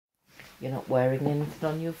You're not wearing anything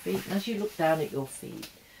on your feet. And as you look down at your feet,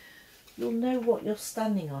 you'll know what you're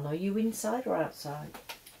standing on. Are you inside or outside?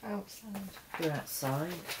 Outside. You're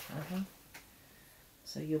outside.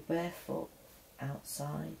 So you're barefoot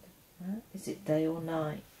outside. Is it day or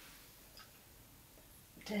night?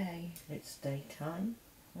 Day. It's daytime.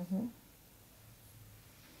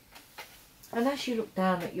 And as you look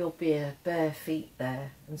down at your bare feet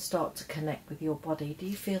there and start to connect with your body, do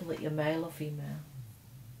you feel that you're male or female?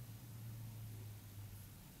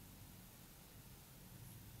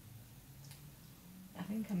 I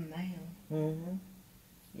think I'm male.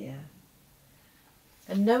 Yeah.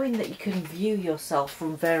 And knowing that you can view yourself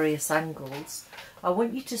from various angles, I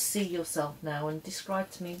want you to see yourself now and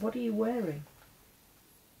describe to me, what are you wearing?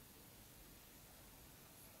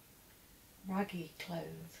 Raggy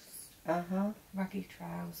clothes. Raggy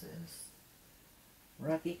trousers.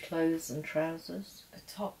 Raggy clothes and trousers. A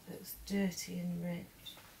top that's dirty and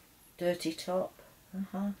rich. Dirty top.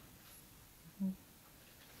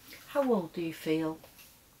 How old do you feel?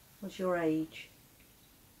 What's your age?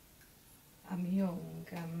 I'm young.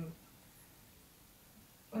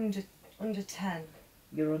 Under 10.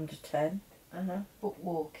 You're under 10? But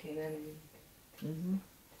walking and...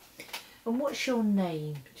 And what's your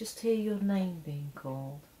name? Just hear your name being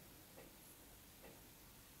called.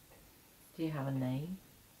 Do you have a name?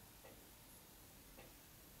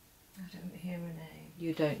 I don't hear a name.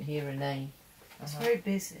 You don't hear a name. It's very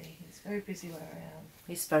busy. It's very busy where I am.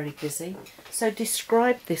 It's very busy. So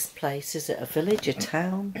describe this place. Is it a village, a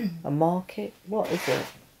town, a market? What is it?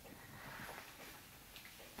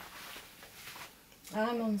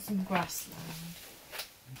 I'm on some grassland.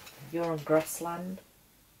 You're on grassland?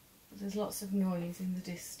 There's lots of noise in the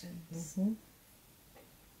distance.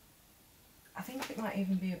 I think it might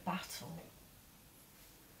even be a battle.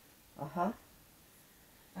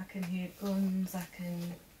 I can hear guns, I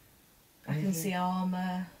can see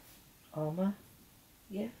armour. Armour?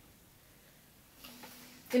 Yeah.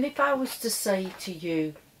 And if I was to say to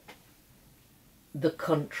you, the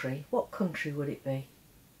country, what country would it be?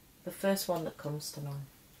 The first one that comes to mind.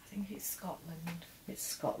 I think it's Scotland. It's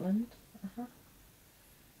Scotland?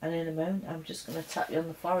 And in a moment I'm just going to tap you on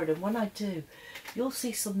the forehead, and when I do, you'll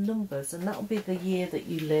see some numbers, and that'll be the year that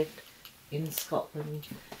you lived in Scotland.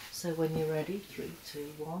 So when you're ready, 3,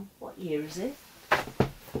 2, 1. What year is it? I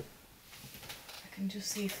can just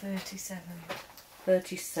see 37.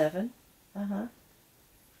 37.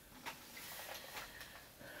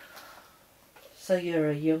 So you're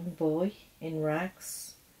a young boy in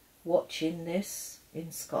rags watching this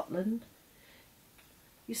in Scotland.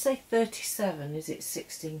 You say 37, is it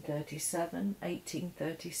 1637,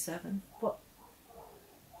 1837? What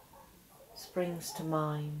springs to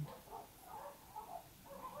mind?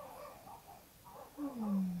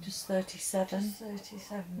 Just 37? Just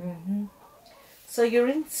 37. So you're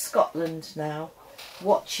in Scotland now,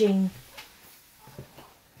 watching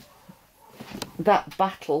that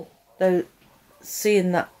battle, though,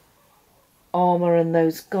 seeing that armour and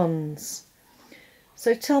those guns.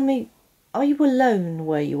 So tell me, are you alone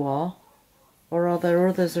where you are, or are there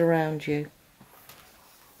others around you?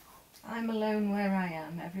 I'm alone where I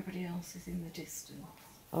am, everybody else is in the distance.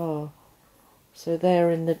 Oh, so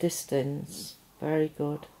they're in the distance. Very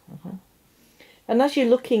good. And as you're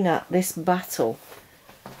looking at this battle,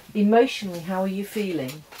 emotionally, how are you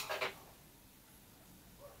feeling?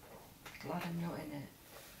 Glad I'm not in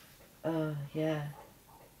it. Yeah.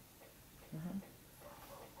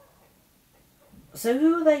 So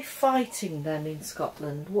who are they fighting then in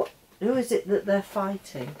Scotland? Who is it that they're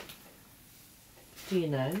fighting? Do you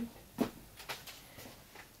know?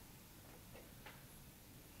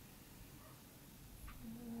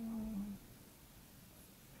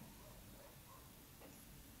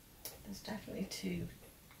 There's definitely two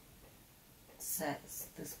sets.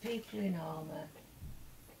 There's people in armour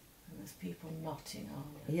and there's people not in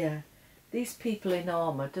armour. Yeah. These people in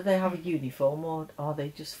armour, do they have a uniform, or are they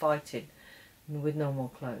just fighting with normal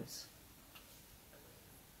clothes?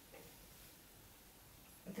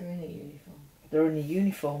 They're in a uniform. They're in a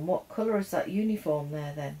uniform. What colour is that uniform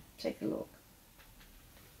there then? Take a look.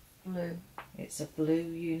 Blue. It's a blue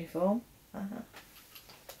uniform.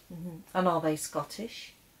 And are they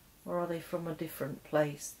Scottish? Or are they from a different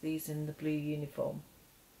place, these in the blue uniform?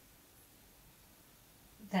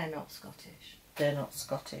 They're not Scottish. They're not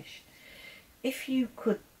Scottish. If you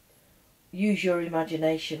could use your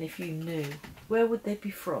imagination, if you knew, where would they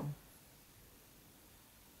be from?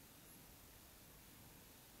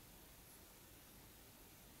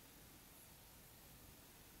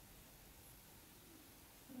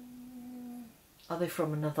 Are they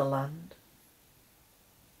from another land?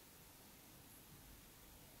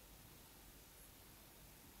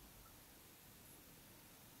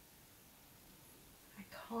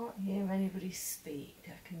 can't hear anybody speak,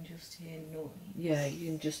 I can just hear noise. Yeah, you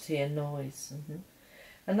can just hear noise.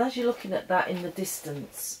 And as you're looking at that in the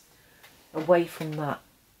distance, away from that,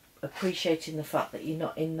 appreciating the fact that you're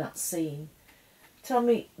not in that scene, tell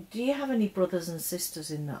me, do you have any brothers and sisters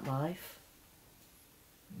in that life?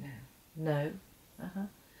 No. No?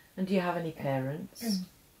 And do you have any parents?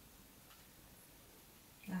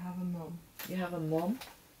 I have a mum. You have a mum?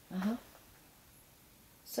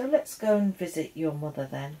 So let's go and visit your mother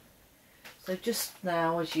then. So just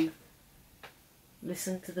now, as you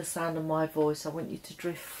listen to the sound of my voice, I want you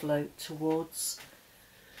to float towards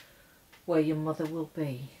where your mother will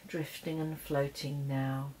be, drifting and floating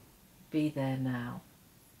now. Be there now.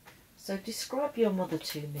 So describe your mother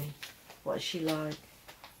to me. What is she like? Is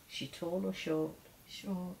she tall or short?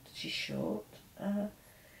 Short. She's short.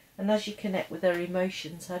 And as you connect with her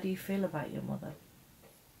emotions, how do you feel about your mother?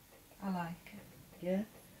 I like it. Yeah?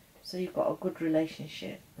 So you've got a good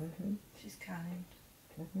relationship. She's kind.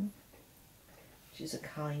 She's a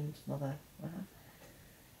kind mother.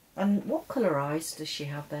 And what colour eyes does she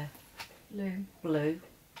have there? Blue. Blue.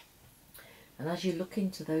 And as you look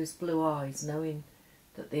into those blue eyes, knowing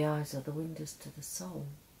that the eyes are the windows to the soul,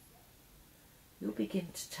 you'll begin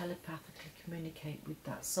to telepathically communicate with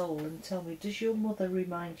that soul. And tell me, does your mother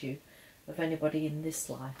remind you of anybody in this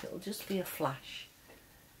life? It'll just be a flash.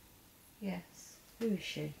 Yes. Who is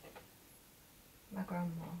she? My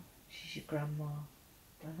grandma. She's your grandma.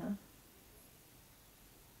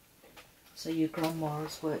 So your grandma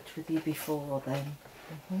has worked with you before then.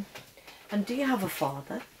 And do you have a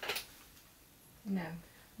father? No.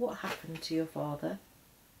 What happened to your father?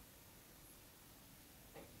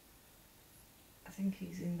 I think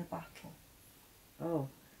he's in the battle. Oh,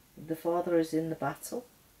 the father is in the battle?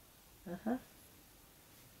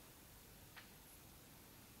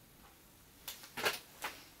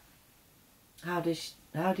 How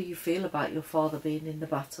do you feel about your father being in the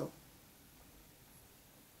battle?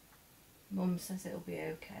 Mum says it'll be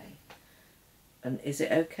okay. And is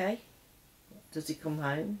it okay? Does he come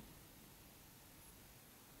home?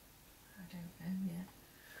 I don't know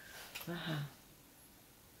yet.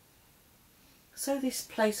 So this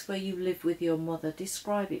place where you live with your mother,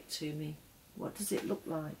 describe it to me. What does it look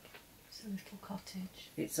like? It's a little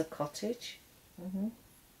cottage. It's a cottage?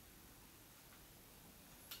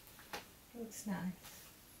 Looks nice.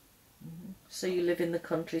 So you live in the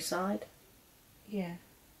countryside? Yeah.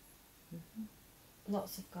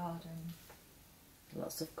 Lots of garden.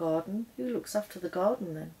 Lots of garden. Who looks after the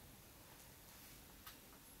garden then?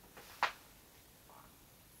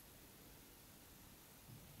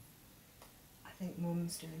 I think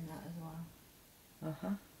Mum's doing that as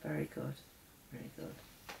well. Very good. Very good.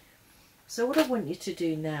 So what I want you to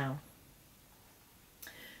do now,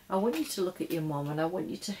 I want you to look at your mum and I want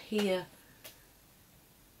you to hear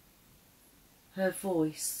her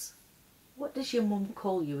voice. What does your mum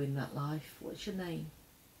call you in that life? What's your name?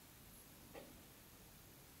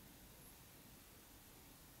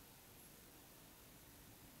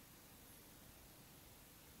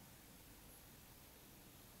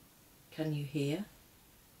 Can you hear?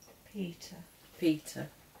 Peter. Peter.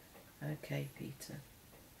 Okay, Peter.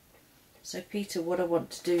 So Peter, what I want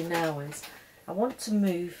to do now is I want to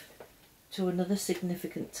move to another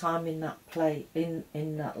significant time in that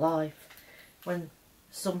in that life when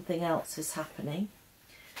something else is happening.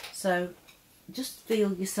 So just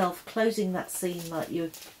feel yourself closing that scene like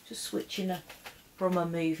you're just switching from a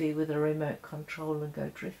movie with a remote control and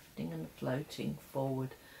go drifting and floating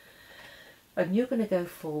forward. And you're going to go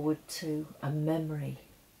forward to a memory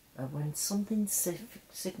of when something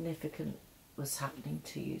significant was happening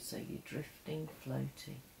to you. So you're drifting,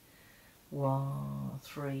 floating. 1,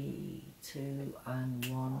 3, 2 and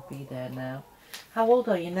 1. Be there now. How old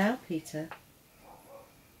are you now, Peter?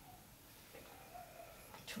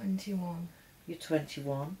 21. You're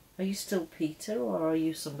 21. Are you still Peter or are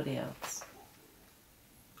you somebody else?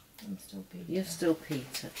 I'm still Peter. You're still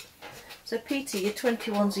Peter. So Peter, you're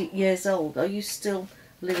 21 years old. Are you still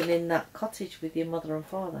living in that cottage with your mother and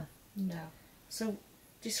father? No. So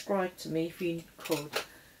describe to me, if you could,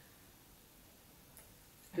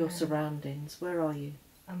 your surroundings. Where are you?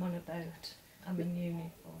 I'm on a boat. I'm in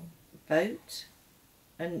uniform. Boat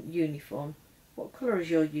and uniform. What colour is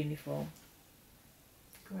your uniform?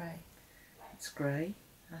 Grey. It's grey.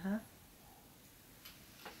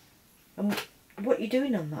 And what are you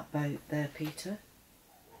doing on that boat there, Peter?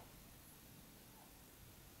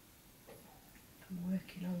 I'm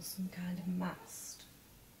working on some kind of mast.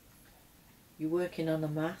 You're working on a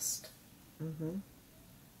mast? And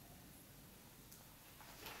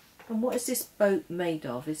what is this boat made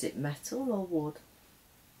of? Is it metal or wood?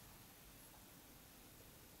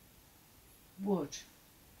 Wood.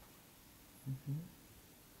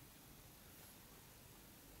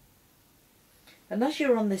 And as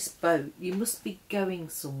you're on this boat, you must be going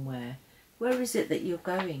somewhere. Where is it that you're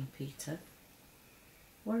going, Peter?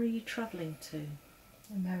 Where are you travelling to?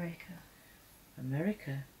 America.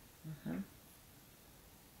 America.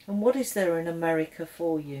 And what is there in America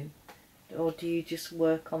for you? Or do you just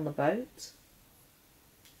work on the boat?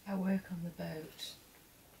 I work on the boat.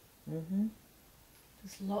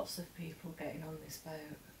 There's lots of people getting on this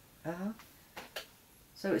boat.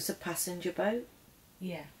 So it's a passenger boat?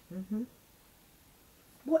 Yeah.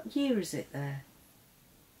 What year is it there?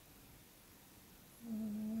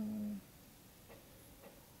 Mm.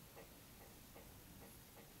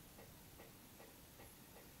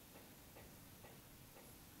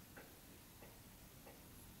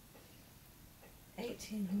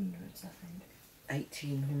 1800s, I think.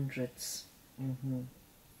 1800s.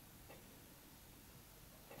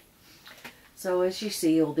 So as you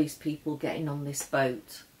see all these people getting on this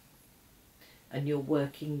boat and you're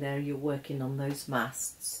working there, you're working on those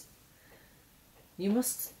masts, you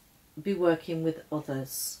must be working with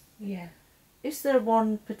others. Yeah. Is there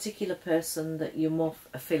one particular person that you're more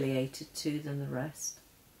affiliated to than the rest?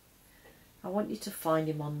 I want you to find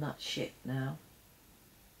him on that ship now.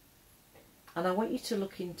 And I want you to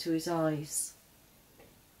look into his eyes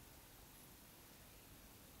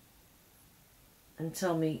and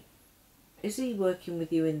tell me, is he working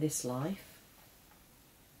with you in this life?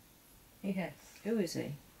 Yes. Who is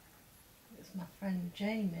he? It's my friend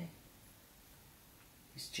Jamie.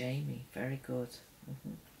 It's Jamie. Very good.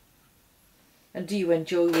 And do you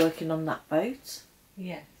enjoy working on that boat?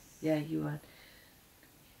 Yes. Yeah, you are.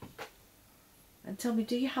 And tell me,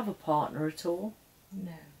 do you have a partner at all?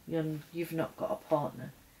 No. You've not got a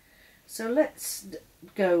partner. So let's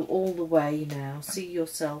go all the way now. See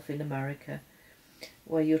yourself in America,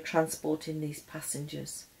 where you're transporting these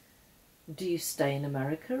passengers. Do you stay in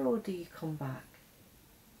America or do you come back?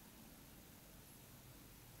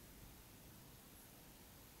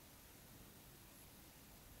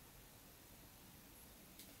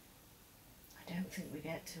 I don't think we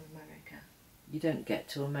get to America. You don't get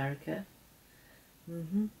to America?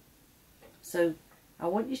 So I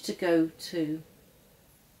want you to go to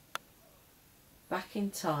back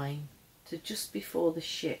in time to just before the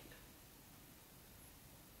ship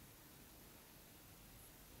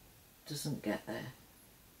doesn't get there.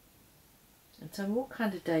 And tell me, what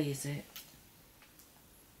kind of day is it?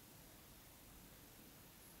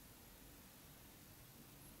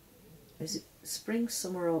 Is it spring,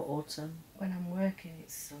 summer or autumn? When I'm working,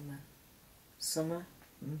 it's summer. Summer?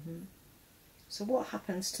 So what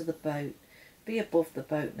happens to the boat? Be above the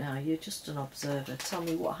boat now, you're just an observer. Tell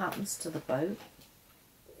me what happens to the boat.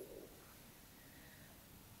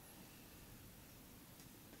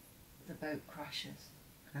 The boat crashes.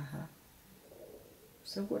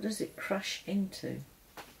 So what does it crash into?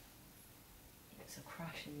 It's a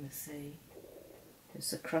crash in the sea.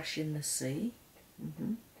 It's a crash in the sea.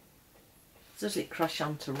 Does it crash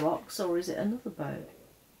onto rocks or is it another boat?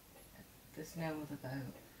 There's no other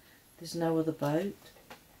boat. There's no other boat.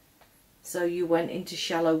 So you went into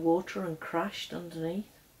shallow water and crashed underneath?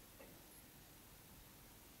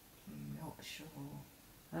 I'm not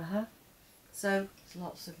sure. So there's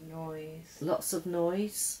lots of noise. Lots of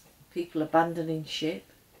noise. People abandoning ship.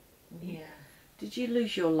 Yeah. Did you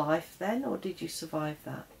lose your life then or did you survive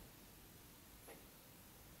that?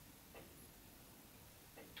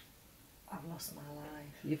 I've lost my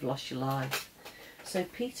life. You've lost your life. So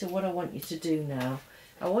Peter, what I want you to do now,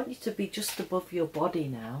 I want you to be just above your body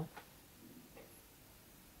now.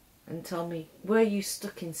 And tell me, were you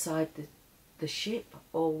stuck inside the ship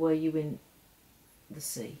or were you in the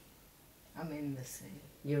sea? I'm in the sea.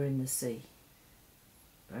 You're in the sea.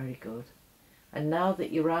 Very good. And now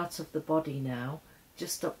that you're out of the body now,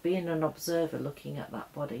 just stop being an observer looking at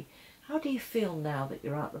that body. How do you feel now that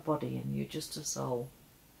you're out of the body and you're just a soul?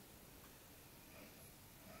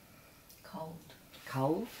 Cold.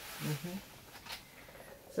 Cold?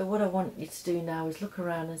 So what I want you to do now is look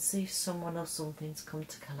around and see if someone or something's come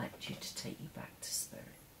to collect you to take you back to spirit.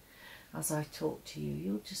 As I talk to you,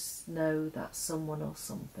 you'll just know that someone or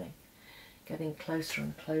something getting closer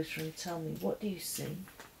and closer, and tell me, what do you see?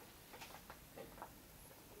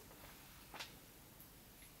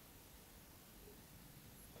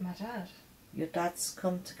 My dad. Your dad's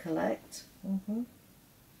come to collect?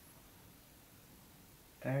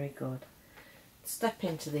 Very good. Step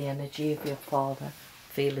into the energy of your father.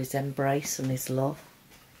 Feel his embrace and his love,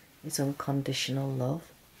 his unconditional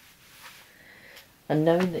love. And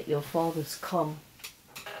knowing that your father's come,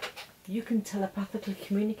 you can telepathically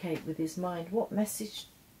communicate with his mind. What message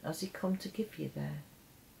has he come to give you there?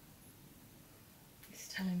 He's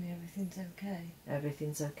telling me everything's okay.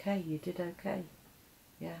 Everything's okay, you did okay.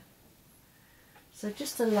 Yeah. So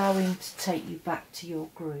just allow him to take you back to your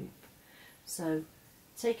group. So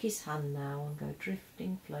take his hand now and go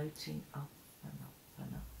drifting, floating up and up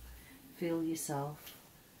and up. Feel yourself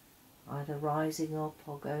either rising up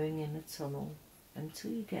or going in a tunnel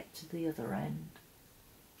until you get to the other end.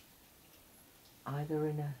 Either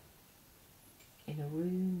in a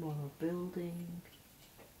room or a building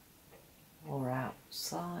or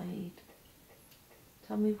outside.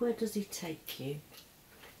 Tell me, where does he take you?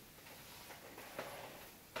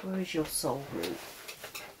 Where is your soul group?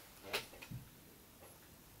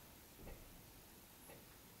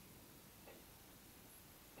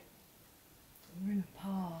 We're in a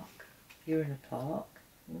park. You're in a park.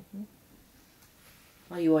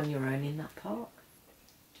 Are you on your own in that park?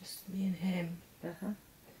 Just me and him.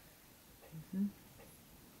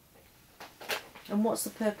 And what's the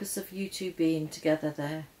purpose of you two being together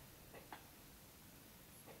there?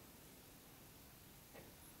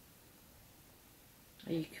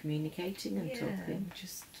 Are you communicating and talking? We're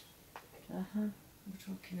just... We're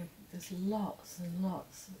talking of... There's lots and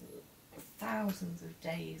lots, thousands of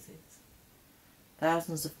daisies.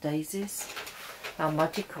 Thousands of daisies? How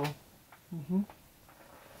magical.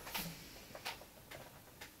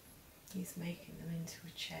 He's making them into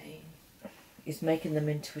a chain. He's making them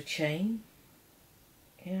into a chain?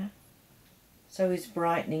 Yeah. So he's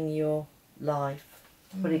brightening your life,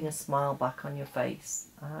 putting a smile back on your face.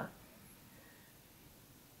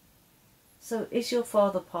 So is your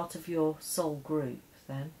father part of your soul group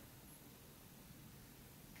then?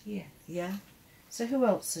 Yes. Yeah. So who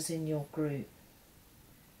else is in your group?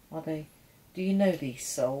 Are they? Do you know these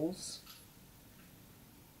souls?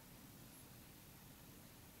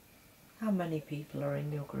 How many people are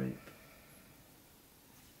in your group?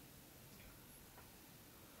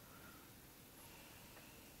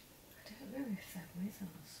 I don't know if they're with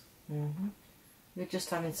us. You're just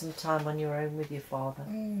having some time on your own with your father.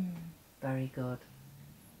 Very good.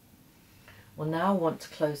 Well, now I want to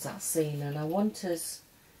close that scene, and I want us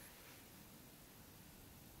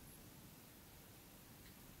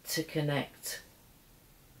to connect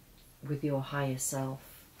with your higher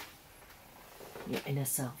self, your inner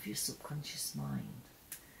self, your subconscious mind.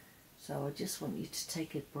 So I just want you to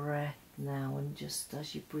take a breath now, and just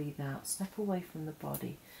as you breathe out, step away from the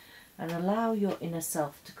body and allow your inner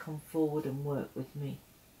self to come forward and work with me.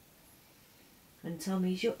 And tell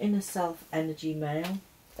me, is your inner self energy male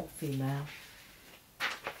or female?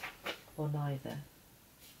 Or neither?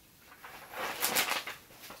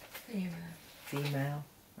 Female. Female.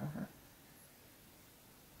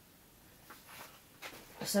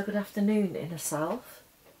 So good afternoon, inner self.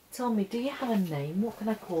 Tell me, do you have a name? What can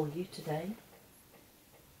I call you today?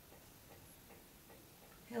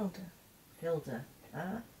 Hilda. Hilda.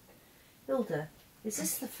 Hilda, is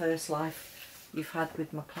this the first life you've had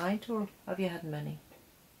with my client, or have you had many?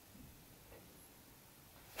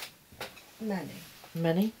 Many.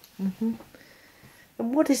 Many? And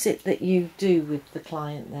what is it that you do with the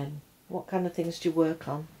client then? What kind of things do you work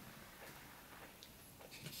on?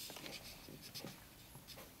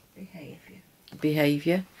 Behaviour.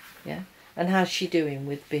 Behaviour, yeah. And how's she doing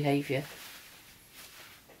with behaviour?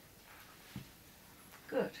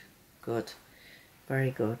 Good. Good.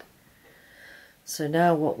 Very good. So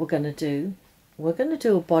now what we're going to do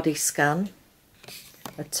a body scan,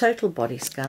 a total body scan.